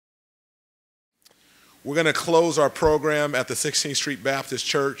We're going to close our program at the 16th Street Baptist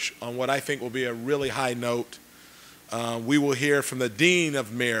Church on what I think will be a really high note. We will hear from the Dean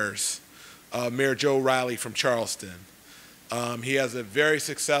of Mayors, Mayor Joe Riley from Charleston. He has a very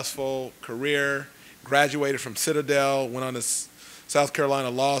successful career, graduated from Citadel, went on to South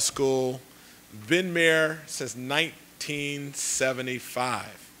Carolina Law School, been mayor since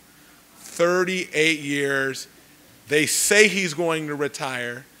 1975. 38 years. They say he's going to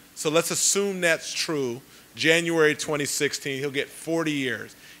retire, so let's assume that's true. January 2016, he'll get 40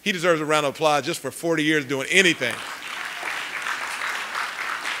 years. He deserves a round of applause just for 40 years doing anything.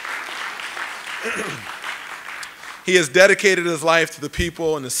 He has dedicated his life to the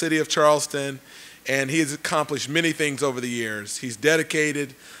people in the city of Charleston, and he has accomplished many things over the years. He's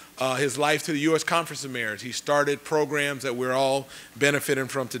dedicated his life to the U.S. Conference of Mayors. He started programs that we're all benefiting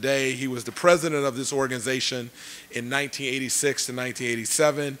from today. He was the president of this organization in 1986 to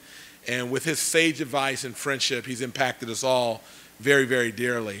 1987, and with his sage advice and friendship, he's impacted us all very, very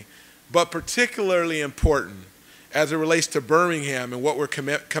dearly. But particularly important, as it relates to Birmingham and what we're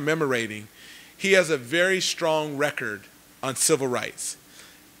commemorating, he has a very strong record on civil rights.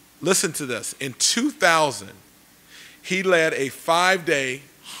 Listen to this. In 2000, he led a 5-day,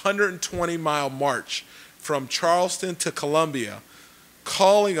 120-mile march from Charleston to Columbia,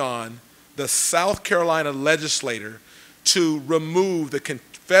 calling on the South Carolina legislature to remove the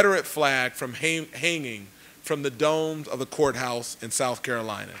Confederate flag from hanging from the domes of the courthouse in South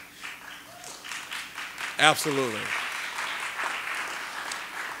Carolina. Absolutely.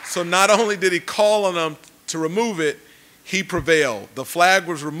 So not only did he call on them to remove it, he prevailed. The flag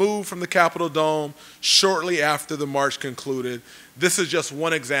was removed from the Capitol Dome shortly after the march concluded. This is just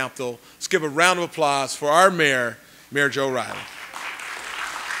one example. Let's give a round of applause for our mayor, Mayor Joe Riley.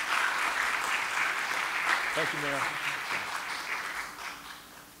 Thank you, Mayor.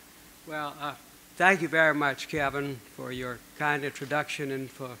 Well, thank you very much, Kevin, for your kind introduction and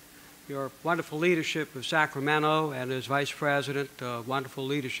for your wonderful leadership of Sacramento and as Vice President, wonderful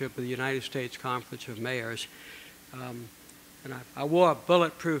leadership of the United States Conference of Mayors. And I wore a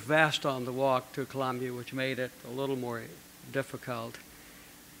bulletproof vest on the walk to Columbia, which made it a little more difficult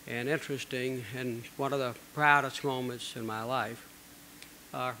and interesting, and one of the proudest moments in my life.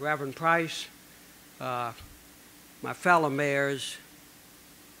 Reverend Price, my fellow mayors,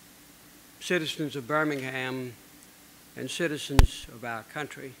 citizens of Birmingham, and citizens of our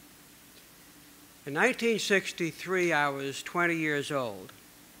country. In 1963, I was 20 years old.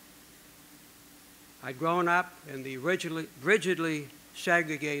 I'd grown up in the rigidly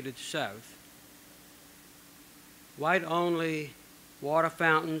segregated South. White-only water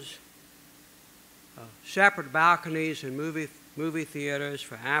fountains, separate balconies and movie theaters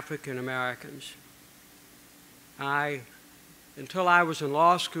for African Americans. Until I was in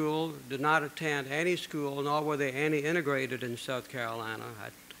law school, did not attend any school, nor were there any integrated in South Carolina. I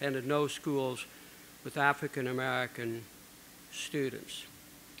attended no schools with African American students.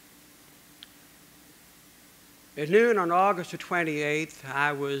 At noon on August the 28th,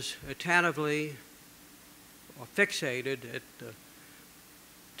 I was attentively or fixated at the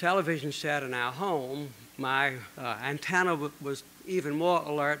television set in our home. My antenna was even more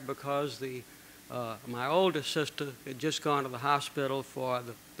alert because my oldest sister had just gone to the hospital for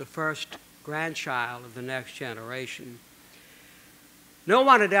the first grandchild of the next generation. No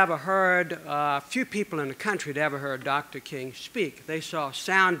one had ever heard, few people in the country had ever heard Dr. King speak. They saw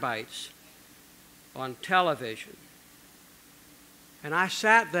sound bites on television. And I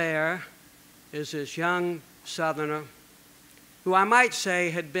sat there as this young Southerner who I might say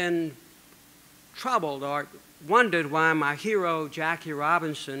had been troubled or wondered why my hero, Jackie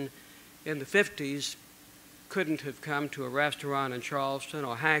Robinson, in the 50s couldn't have come to a restaurant in Charleston,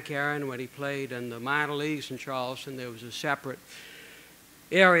 or Hank Aaron when he played in the minor leagues in Charleston. There was a separate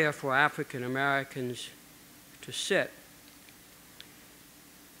area for African Americans to sit.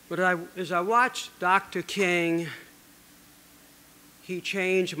 But as I watched Dr. King, he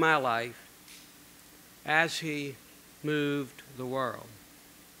changed my life as he moved the world.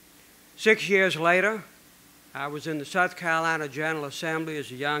 6 years later, I was in the South Carolina General Assembly as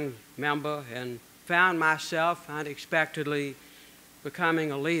a young member and found myself unexpectedly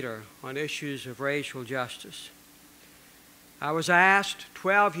becoming a leader on issues of racial justice. I was asked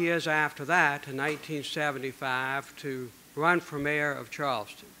 12 years after that, in 1975, to run for mayor of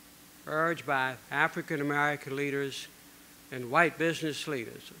Charleston, urged by African American leaders and white business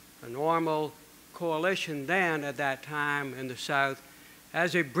leaders, a normal coalition then at that time in the South,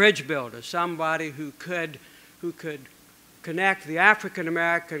 as a bridge builder, somebody who could connect the African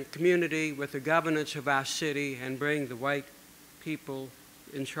American community with the governance of our city and bring the white people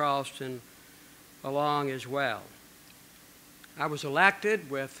in Charleston along as well. I was elected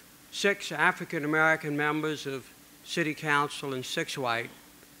with 6 African American members of City Council and 6 white,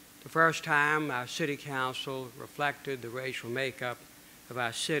 the first time our City Council reflected the racial makeup of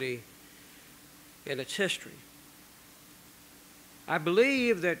our city in its history. I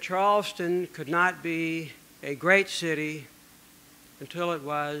believe that Charleston could not be a great city until it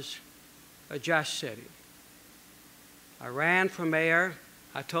was a just city. I ran for mayor.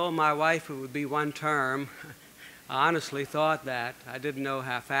 I told my wife it would be 1 term. I honestly thought that. I didn't know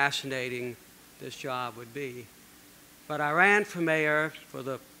how fascinating this job would be. But I ran for mayor for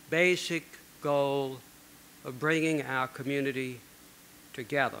the basic goal of bringing our community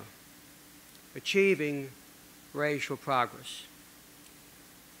together, achieving racial progress.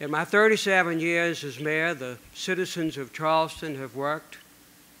 In my 37 years as mayor, the citizens of Charleston have worked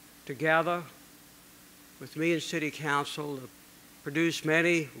together with me and City Council to produce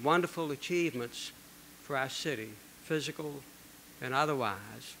many wonderful achievements for our city, physical and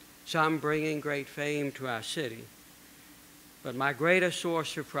otherwise, some bringing great fame to our city. But my greatest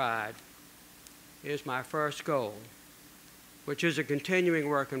source of pride is my first goal, which is a continuing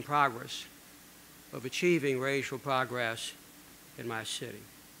work in progress of achieving racial progress in my city.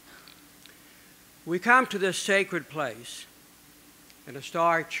 We come to this sacred place, an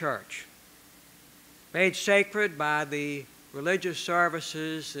historic church, made sacred by the religious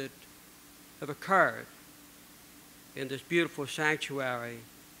services that have occurred in this beautiful sanctuary,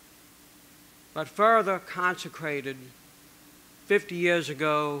 but further consecrated 50 years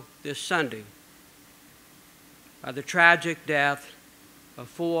ago this Sunday by the tragic death of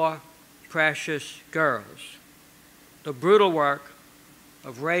 4 precious girls, the brutal work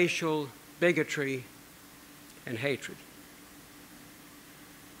of racial bigotry and hatred.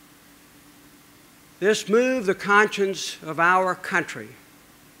 This moved the conscience of our country.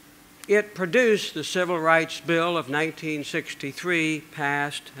 It produced the Civil Rights Bill of 1963,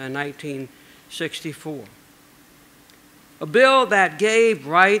 passed in 1964. A bill that gave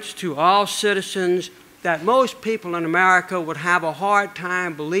rights to all citizens that most people in America would have a hard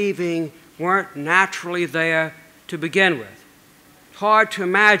time believing weren't naturally there to begin with. It's hard to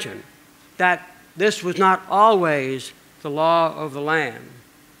imagine that this was not always the law of the land.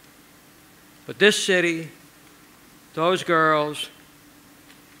 But this city, those girls,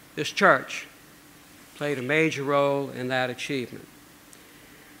 this church played a major role in that achievement.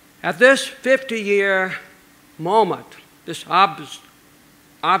 At this 50-year moment, this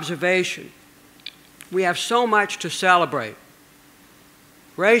observation, we have so much to celebrate.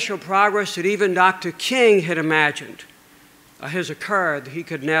 Racial progress that even Dr. King had imagined has occurred that he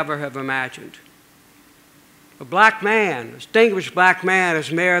could never have imagined. A black man, a distinguished black man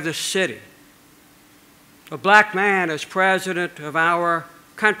as mayor of this city, a black man as president of our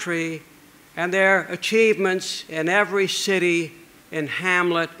country, and their achievements in every city and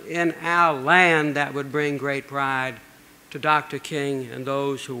hamlet in our land that would bring great pride to Dr. King and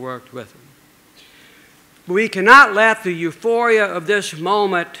those who worked with him. We cannot let the euphoria of this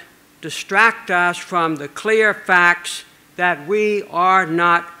moment distract us from the clear facts that we are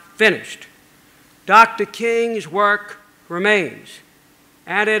not finished. Dr. King's work remains,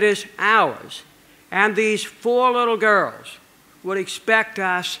 and it is ours. And these 4 little girls would expect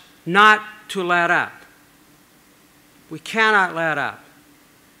us not to let up. We cannot let up.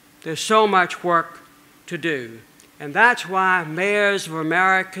 There's so much work to do. And that's why mayors of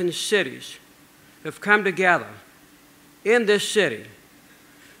American cities have come together in this city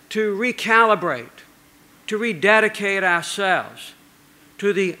to recalibrate, to rededicate ourselves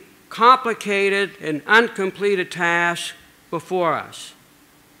to the complicated and uncompleted tasks before us.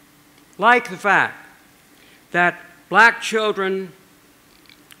 Like the fact that black children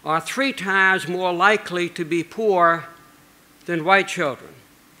are 3 times more likely to be poor than white children.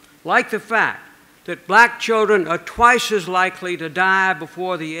 Like the fact that black children are twice as likely to die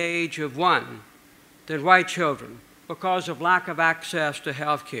before the age of 1 than white children because of lack of access to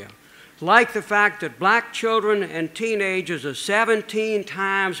health care. Like the fact that black children and teenagers are 17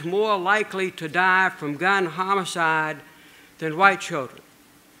 times more likely to die from gun homicide than white children.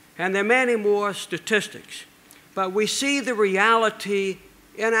 And there are many more statistics. But we see the reality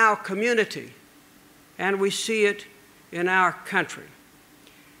in our community, and we see it in our country.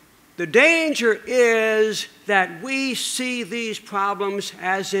 The danger is that we see these problems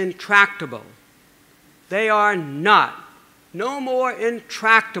as intractable. They are not. No more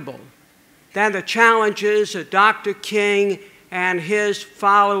intractable than the challenges that Dr. King and his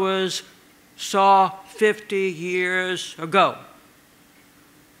followers saw 50 years ago.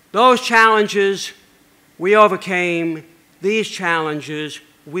 Those challenges we overcame. These challenges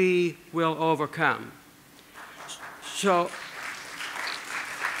we will overcome. So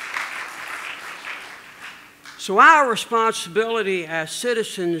our responsibility as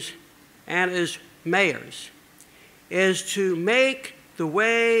citizens and as mayors is to make the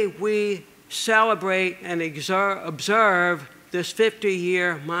way we celebrate and observe this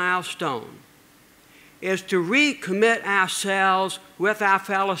 50-year milestone is to recommit ourselves with our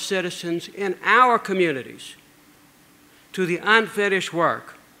fellow citizens in our communities to the unfinished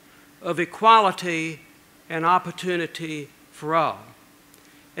work of equality and opportunity for all.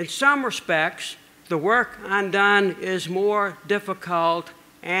 In some respects, the work undone is more difficult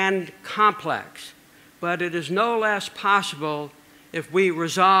and complex, but it is no less possible if we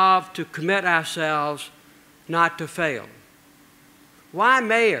resolve to commit ourselves not to fail. Why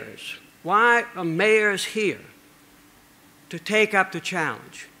mayors? Why are mayors here to take up the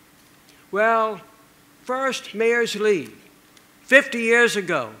challenge? Well, first, mayors lead. 50 years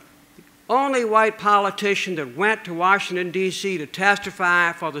ago, the only white politician that went to Washington, D.C. to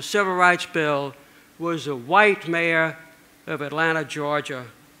testify for the Civil Rights Bill was the white mayor of Atlanta, Georgia,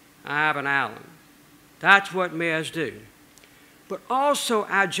 Ivan Allen. That's what mayors do. But also,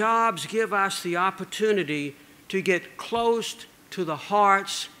 our jobs give us the opportunity to get close to the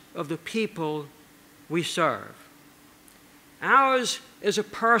hearts of the people we serve. Ours is a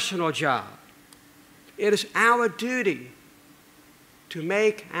personal job. It is our duty to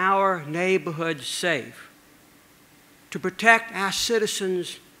make our neighborhoods safe, to protect our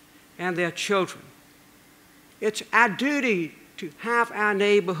citizens and their children. It's our duty to have our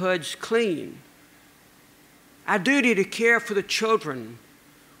neighborhoods clean, our duty to care for the children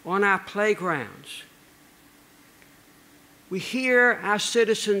on our playgrounds. We hear our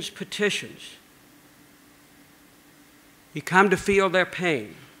citizens' petitions. We come to feel their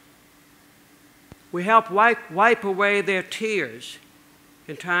pain. We help wipe away their tears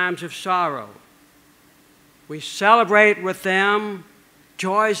in times of sorrow. We celebrate with them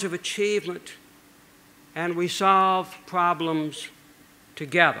joys of achievement, and we solve problems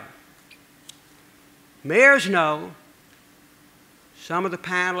together. Mayors know, some of the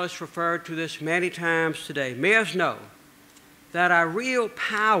panelists referred to this many times today, mayors know that our real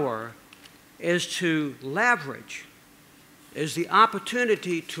power is to leverage, is the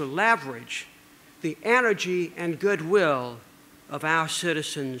opportunity to leverage the energy and goodwill of our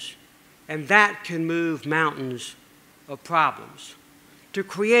citizens, and that can move mountains of problems. To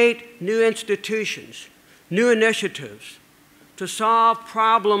create new institutions, new initiatives, to solve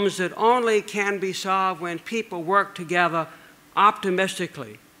problems that only can be solved when people work together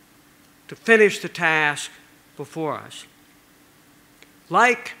optimistically to finish the task before us.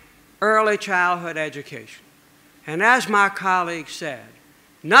 Like early childhood education, and as my colleague said,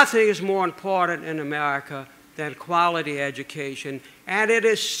 nothing is more important in America than quality education, and it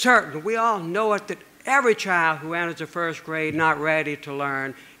is certain, we all know it, that every child who enters the first grade not ready to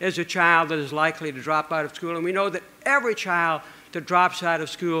learn is a child that is likely to drop out of school, and we know that every child that drops out of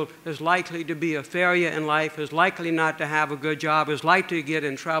school is likely to be a failure in life, is likely not to have a good job, is likely to get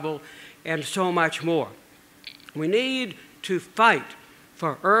in trouble, and so much more. We need to fight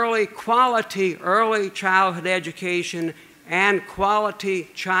for quality early childhood education and quality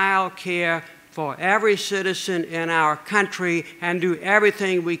child care for every citizen in our country, and do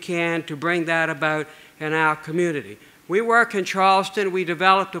everything we can to bring that about in our community. We work in Charleston. We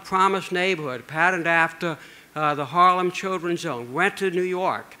developed a Promise neighborhood patterned after the Harlem Children's Zone. Went to New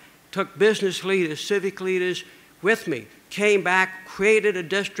York, took business leaders, civic leaders with me, came back, created a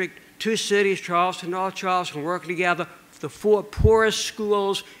district, 2 cities, Charleston, North Charleston, working together, the 4 poorest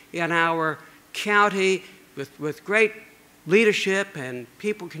schools in our county with great leadership and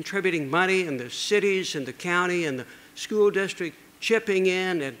people contributing money, and the cities and the county and the school district chipping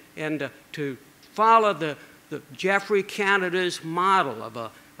in and to follow the Jeffrey Canada's model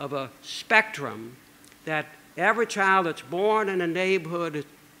of a spectrum that every child that's born in a neighborhood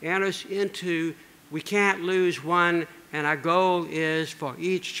enters into. We can't lose one, and our goal is for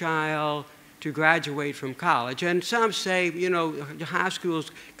each child to graduate from college. And some say, you know, high school's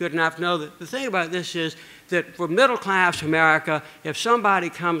good enough. No, the thing about this is that for middle-class America, if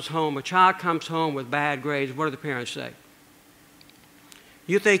somebody comes home, a child comes home with bad grades, what do the parents say?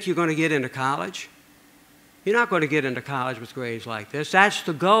 You think you're going to get into college? You're not going to get into college with grades like this. That's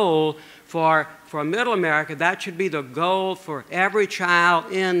the goal for middle America. That should be the goal for every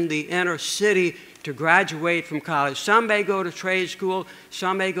child in the inner city to graduate from college. Some may go to trade school,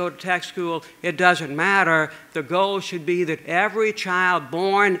 some may go to tech school. It doesn't matter. The goal should be that every child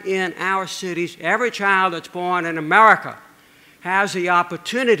born in our cities, every child that's born in America, has the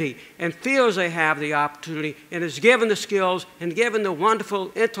opportunity and feels they have the opportunity and is given the skills and given the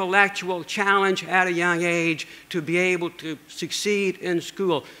wonderful intellectual challenge at a young age to be able to succeed in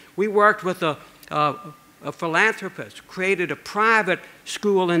school. We worked with a philanthropist, created a private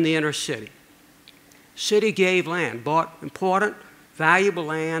school in the inner city. City gave land, bought important, valuable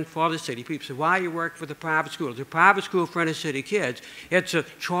land for the city. People say, why you work for the private school? It's a private school for inner city kids. It's a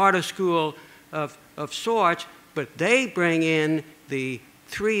charter school of sorts, but they bring in the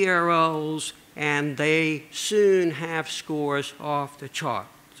 3-year-olds and they soon have scores off the chart.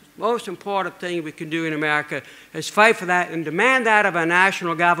 The most important thing we can do in America is fight for that and demand that of our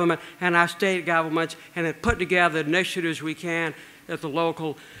national government and our state governments, and then put together initiatives we can at the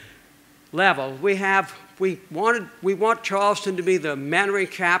local level. We want Charleston to be the mentoring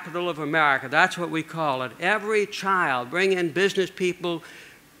capital of America. That's what we call it. Every child, bring in business people,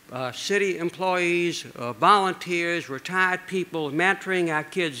 city employees, volunteers, retired people, mentoring our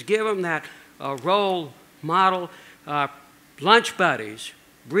kids. Give them that role model, lunch buddies,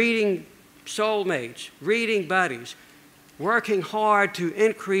 reading soulmates, reading buddies, working hard to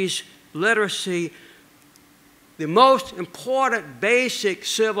increase literacy. The most important basic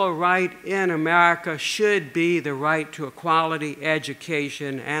civil right in America should be the right to a quality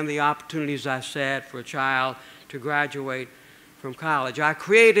education and the opportunities, I said, for a child to graduate from college. I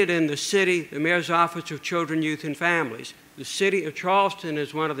created in the city the Mayor's Office of Children, Youth, and Families. The city of Charleston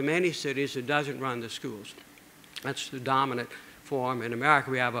is one of the many cities that doesn't run the schools. That's the dominant form in America.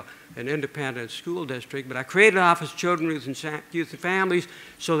 We have an independent school district, but I created an Office of Children, Youth, and Families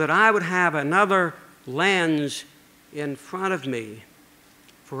so that I would have another lens in front of me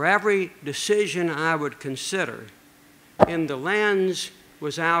for every decision I would consider. In the lens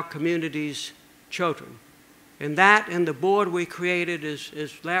was our community's children. And that and the board we created is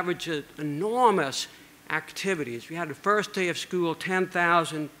leveraged enormous activities. We had the first day of school,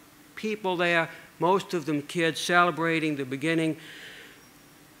 10,000 people there, most of them kids celebrating the beginning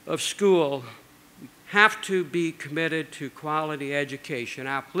of school. Have to be committed to quality education.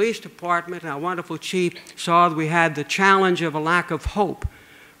 Our police department, our wonderful chief, saw that we had the challenge of a lack of hope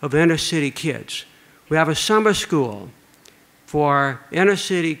of inner city kids. We have a summer school for inner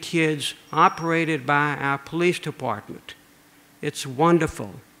city kids operated by our police department. It's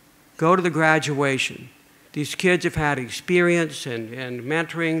wonderful. Go to the graduation. These kids have had experience and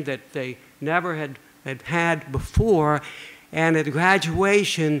mentoring that they never had before, and at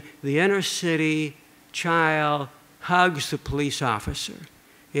graduation, the inner city child hugs the police officer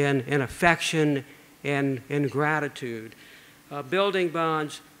in affection and in gratitude. Building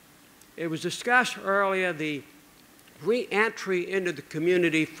bonds. It was discussed earlier, the re-entry into the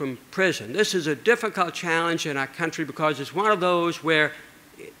community from prison. This is a difficult challenge in our country because it's one of those where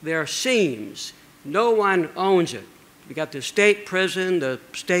there are seams. No one owns it. You got the state prison, the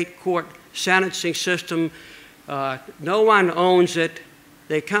state court sentencing system. No one owns it.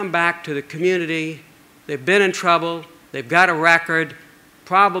 They come back to the community. They've been in trouble. They've got a record.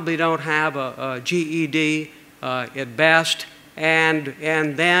 Probably don't have a GED at best. And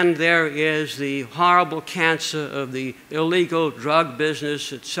then there is the horrible cancer of the illegal drug business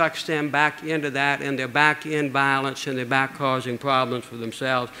that sucks them back into that, and they're back in violence, and they're back causing problems for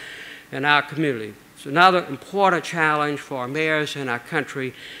themselves and our community. It's another important challenge for our mayors in our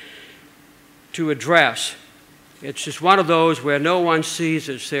country to address. It's just one of those where no one sees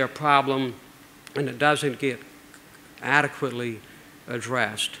it's their problem and it doesn't get adequately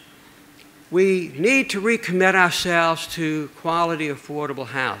addressed. We need to recommit ourselves to quality, affordable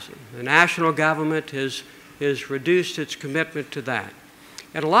housing. The national government has reduced its commitment to that.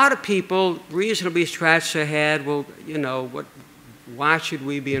 And a lot of people reasonably scratch their head, well, you know, why should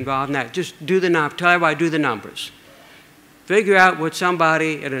we be involved in that? Just do the numbers. Tell everybody, do the numbers. Figure out what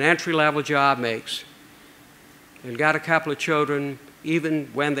somebody at an entry-level job makes and got a couple of children, even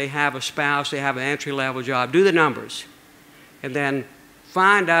when they have a spouse, they have an entry-level job. Do the numbers. And then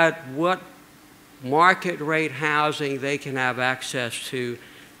find out what market rate housing they can have access to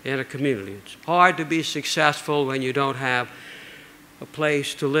in a community. It's hard to be successful when you don't have a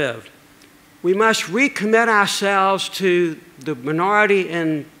place to live. We must recommit ourselves to the minority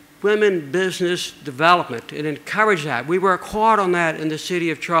and women business development and encourage that. We work hard on that in the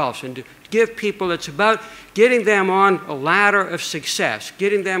city of Charleston to give people, it's about getting them on a ladder of success,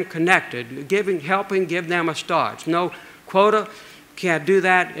 getting them connected, helping give them a start. It's no quota, can't do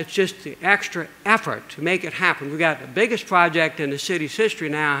that. It's just the extra effort to make it happen. We've got the biggest project in the city's history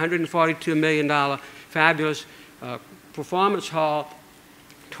now, $142 million fabulous performance hall.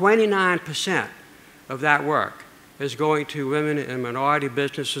 29% of that work is going to women and minority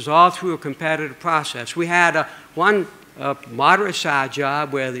businesses all through a competitive process. We had one a moderate-sized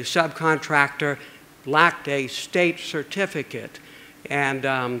job where the subcontractor lacked a state certificate,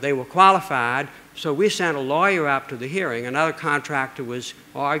 and they were qualified. So we sent a lawyer up to the hearing. Another contractor was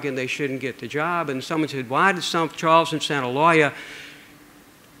arguing they shouldn't get the job, and someone said, why did Charleston send a lawyer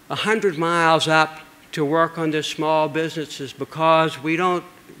 100 miles up to work on this small businesses? Because we're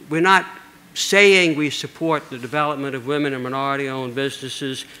not saying we support the development of women and minority-owned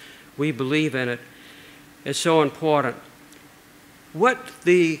businesses. We believe in it. It's so important. What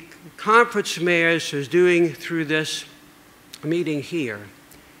the Conference of Mayors is doing through this meeting here,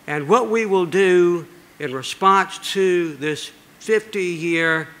 and what we will do in response to this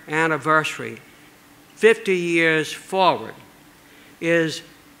 50-year anniversary, 50 years forward, is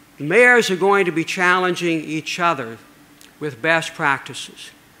mayors are going to be challenging each other with best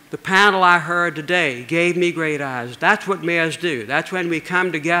practices. The panel I heard today gave me great eyes. That's what mayors do. That's when we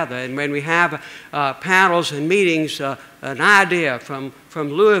come together and when we have panels and meetings, an idea from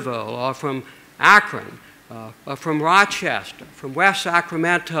Louisville or from Akron, from Rochester, from West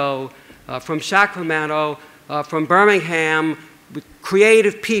Sacramento, from Birmingham, with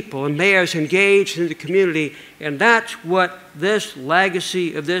creative people and mayors engaged in the community, and that's what this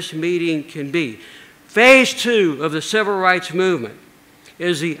legacy of this meeting can be. Phase 2 of the civil rights movement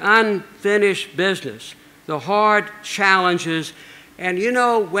is the unfinished business, the hard challenges. And you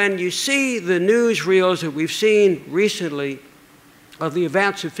know, when you see the newsreels that we've seen recently of the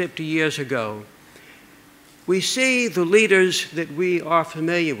events of 50 years ago, we see the leaders that we are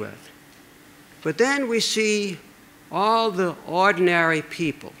familiar with. But then we see all the ordinary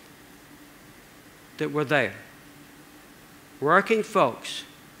people that were there, working folks,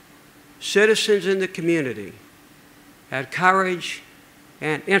 citizens in the community, had courage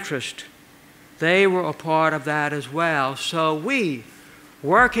and interest. They were a part of that as well. So we,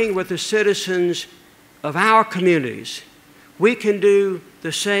 working with the citizens of our communities, we can do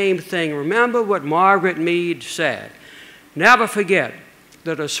the same thing. Remember what Margaret Mead said. Never forget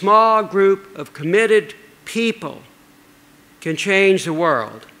that a small group of committed people can change the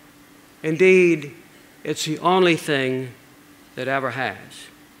world. Indeed, it's the only thing that ever has.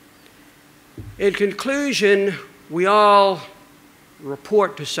 In conclusion, we all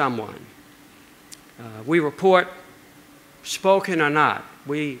report to someone. We report spoken or not.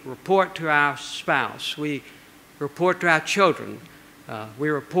 We report to our spouse. We report to our children. We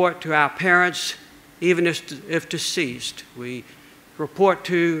report to our parents, even if deceased. We report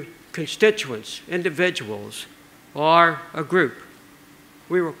to constituents, individuals, or a group.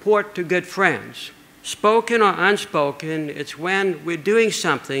 We report to good friends. Spoken or unspoken, it's when we're doing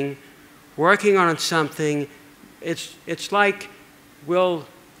something, working on something, it's like, will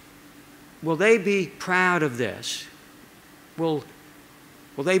they be proud of this? Will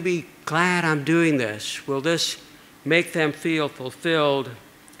they be glad I'm doing this? Will this make them feel fulfilled?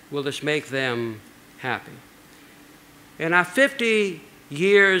 Will this make them happy? In our 50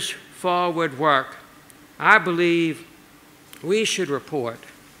 years forward work, I believe we should report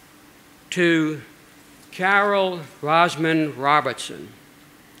to Carol Rosman Robertson.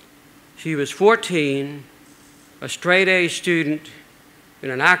 She was 14, a straight-A student,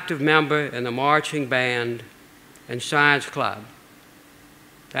 and an active member in the marching band and science club.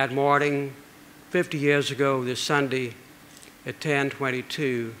 That morning, 50 years ago this Sunday at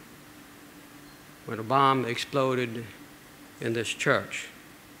 10:22, when a bomb exploded in this church.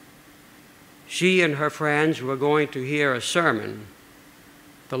 She and her friends were going to hear a sermon,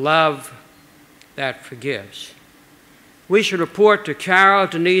 The Love That Forgives. We should report to Carol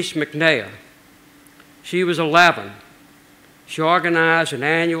Denise McNair. She was 11. She organized an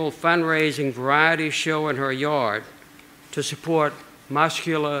annual fundraising variety show in her yard to support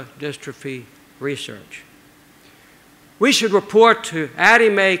muscular dystrophy research. We should report to Addie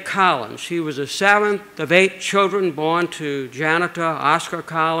Mae Collins. She was the 7th of 8 children born to janitor Oscar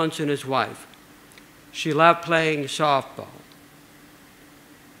Collins and his wife. She loved playing softball.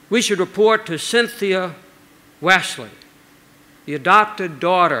 We should report to Cynthia Wesley, the adopted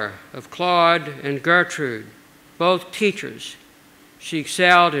daughter of Claude and Gertrude, both teachers. She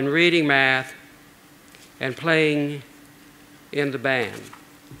excelled in reading, math, and playing in the band.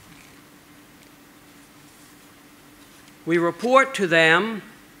 We report to them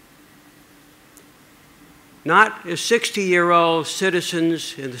not as 60-year-old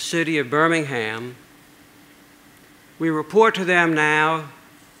citizens in the city of Birmingham. We report to them now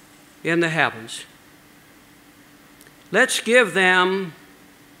in the heavens. Let's give them,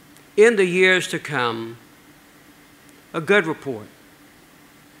 in the years to come, a good report.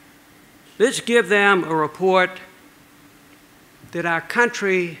 Let's give them a report that our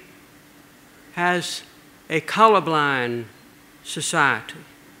country has a colorblind society.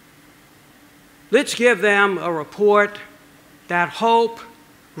 Let's give them a report that hope,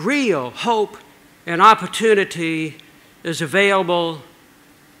 real hope and opportunity is available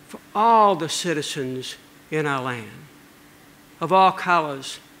for all the citizens in our land, of all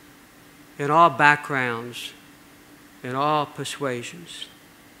colors, in all backgrounds, in all persuasions.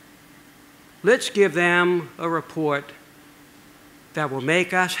 Let's give them a report that will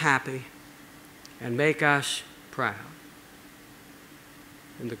make us happy and make us proud.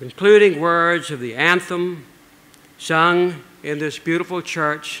 In the concluding words of the anthem sung in this beautiful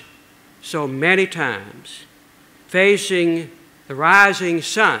church so many times, facing the rising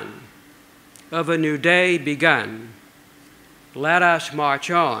sun of a new day begun, let us march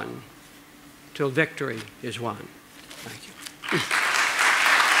on till victory is won. Thank you.